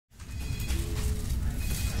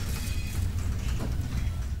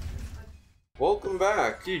Welcome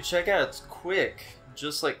back. Dude, check out, it's Quick.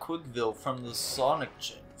 Just like Quickville from the Sonic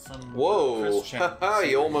from Whoa, Chris Chan haha,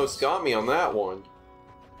 you almost got me on that one.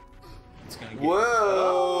 It's gonna get Whoa!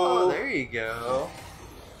 Oh, there you go.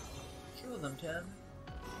 Kill them, Ted.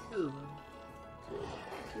 Kill them.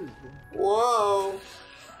 Kill them. Whoa!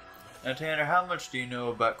 Now, Tanner, how much do you know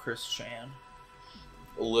about Chris Chan?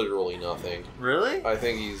 Literally nothing. Really? I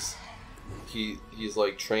think he's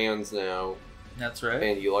like trans now. That's right.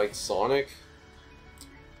 And he likes Sonic.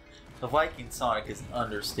 The liking Sonic is an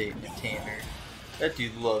understatement, Tanner. That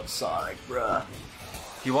dude loves Sonic, bruh.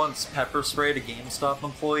 He once pepper sprayed a GameStop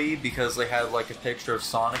employee because they had like a picture of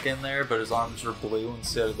Sonic in there, but his arms were blue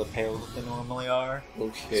instead of the pale that they normally are.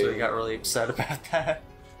 Okay. So he got really upset about that.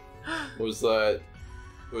 Was that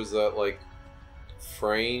like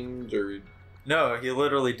framed or No, he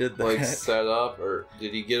literally did that. like set up, or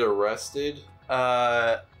did he get arrested?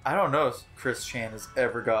 I don't know if Chris Chan has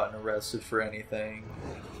ever gotten arrested for anything.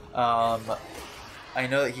 I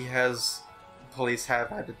know that police have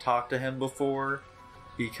had to talk to him before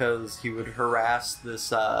because he would harass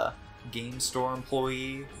this game store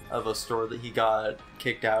employee of a store that he got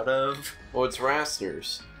kicked out of. Well, it's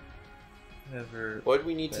Rastners. Never. What do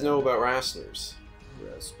we need to know about Rastners?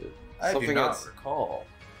 Arrested. I do Something not else. recall.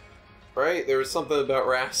 Right? There was something about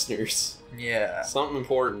Rastners. Yeah. Something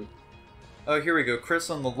important. Oh, here we go. Chris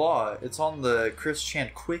on the Law. It's on the Chris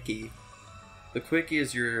Chan Quickie. The Quickie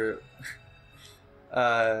is your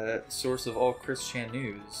source of all Chris Chan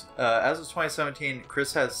news. As of 2017,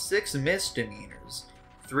 Chris has 6 misdemeanors.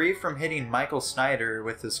 3 from hitting Michael Snyder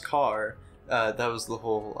with his car. That was the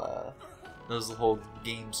whole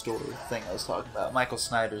game store thing I was talking about. Michael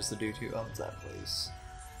Snyder's the dude who owns that place.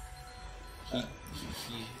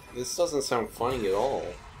 This doesn't sound funny at all.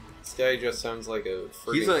 This guy just sounds like a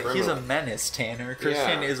freaking criminal. He's a menace, Tanner.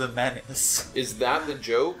 Christian is a menace. Is that the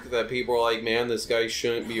joke? That people are like, man, this guy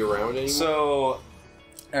shouldn't be around anymore? So,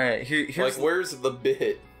 alright, here's... Like, where's the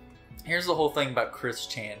bit? Here's the whole thing about Chris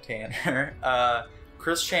Chan, Tanner.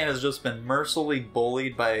 Chris Chan has just been mercilessly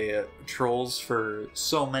bullied by trolls for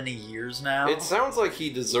so many years now. It sounds like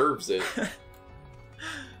he deserves it.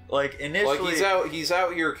 Like, initially... Like, he's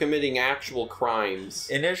out here committing actual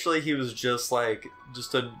crimes. Initially, he was just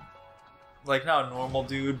a... Like, not a normal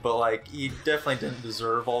dude, but, like, he definitely didn't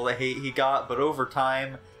deserve all the hate he got, but over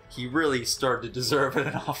time, he really started to deserve it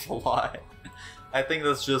an awful lot. I think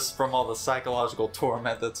that's just from all the psychological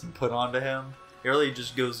torment that's been put onto him. It really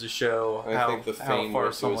just goes to show how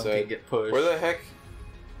far someone can get pushed. Where the heck...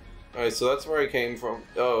 Alright, so that's where I came from.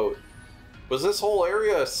 Oh, was this whole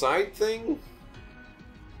area a side thing?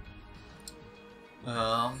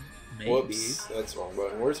 Maybe. Whoops, that's the wrong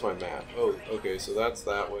button. Where's my map? Oh, okay, so that's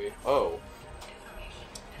that way. Oh.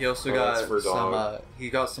 He also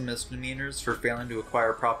got some misdemeanors for failing to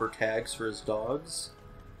acquire proper tags for his dogs.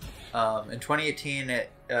 In 2018,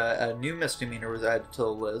 a new misdemeanor was added to the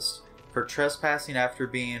list for trespassing after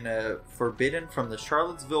being forbidden from the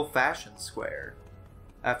Charlottesville Fashion Square.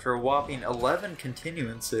 After a whopping 11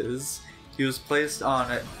 continuances, he was placed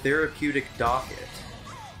on a therapeutic docket.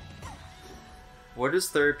 What is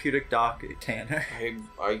therapeutic docket, Tanner?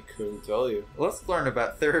 I couldn't tell you. Let's learn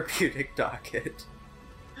about therapeutic docket.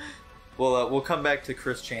 We'll come back to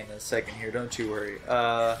Chris Chan in a second here, don't you worry.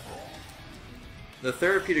 The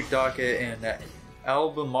therapeutic docket in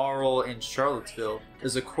Albemarle in Charlottesville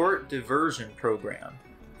is a court diversion program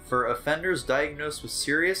for offenders diagnosed with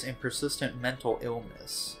serious and persistent mental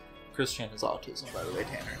illness. Chris Chan has autism, by the way,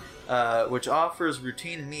 Tanner. Which offers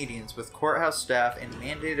routine meetings with courthouse staff and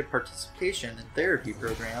mandated participation in therapy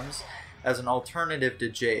programs as an alternative to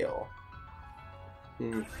jail.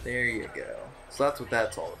 There you go. So that's what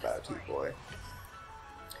that's all about, T-Boy.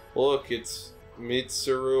 Look, it's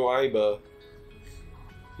Mitsuru Aiba.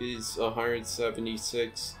 He's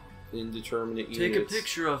 176 indeterminate units. Take a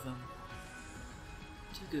picture of him.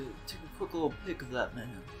 Take a quick little pic of that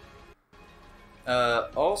man.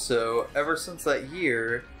 Also, ever since that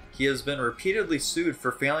year, he has been repeatedly sued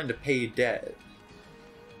for failing to pay debt.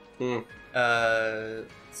 Let's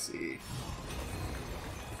see.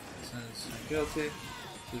 Since guilty,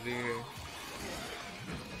 severe.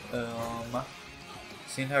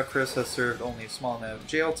 Seeing how Chris has served only a small amount of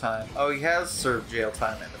jail time. Oh, he has served jail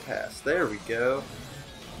time in the past. There we go.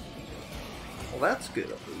 Well, that's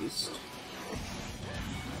good at least.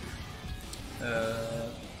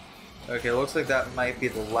 Okay, looks like that might be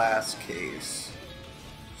the last case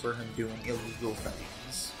for him doing illegal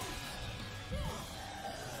things.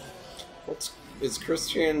 Is Chris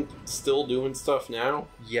Chan still doing stuff now?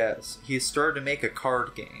 Yes, he started to make a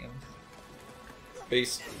card game.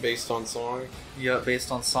 Based on Sonic? Yeah,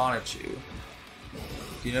 based on Sonic.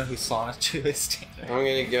 Do you know who Sonichu is, Tanner? I'm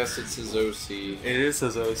gonna guess it's his OC. It is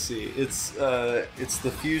his OC. It's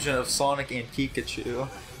the fusion of Sonic and Pikachu.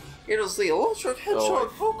 It is the Ultra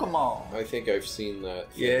Hedgehog Pokemon. I think I've seen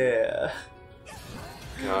that thing. Yeah.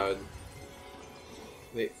 God.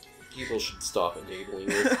 People should stop enabling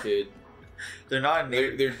this kid. They're not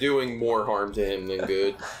They're doing more harm to him than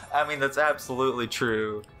good. I mean, that's absolutely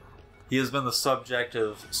true. He has been the subject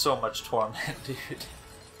of so much torment, dude.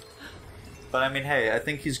 But I mean, hey, I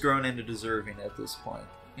think he's grown into deserving at this point.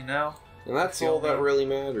 You know? And that's all that really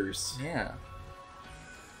matters. Yeah.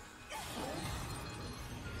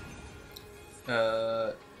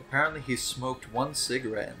 Apparently he smoked 1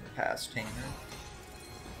 cigarette in the past, Tanner.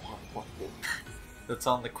 That's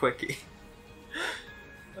on the quickie.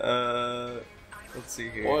 Let's see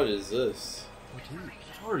here. What is this?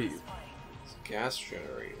 What are you? It's a gas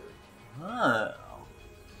generator. Oh.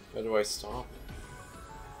 How do I stop it?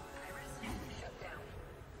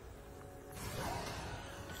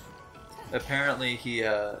 Apparently he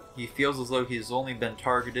feels as though he's only been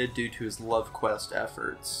targeted due to his love quest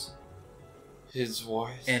efforts. His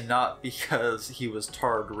voice. And not because he was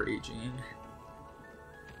targ raging.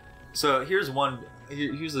 So here's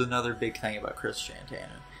another big thing about Chris Chan,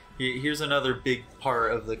 Tanner. Here's another big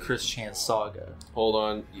part of the Chris Chan saga. Hold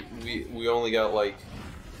on, we only got like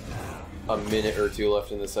a minute or two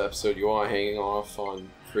left in this episode. You want hanging off on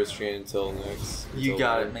Chris Chan until next? You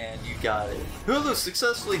got it, man. You got it. Hulu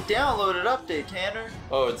successfully downloaded update, Tanner.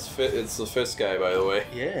 Oh, it's the Fist guy, by the way.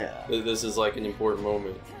 Yeah. This is like an important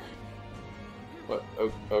moment. What?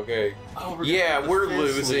 Okay. Oh, we're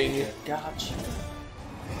losing. League. Gotcha.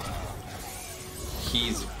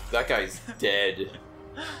 That guy's dead.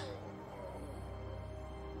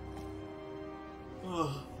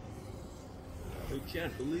 Oh, I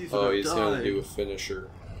can't believe it. Oh, he's gonna do a finisher.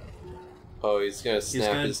 Oh, he's gonna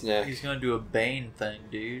snap his neck. He's gonna do a Bane thing,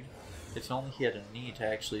 dude. If only he had a knee to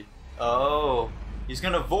actually. Oh, he's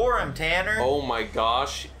gonna vor him, Tanner. Oh my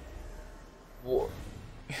gosh.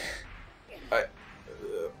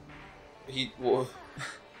 He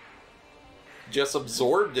just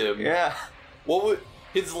absorbed him. Yeah.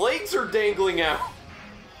 His legs are dangling out.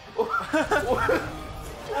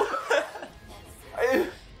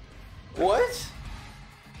 What?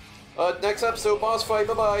 Next episode, boss fight.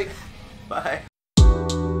 Bye-bye. Bye.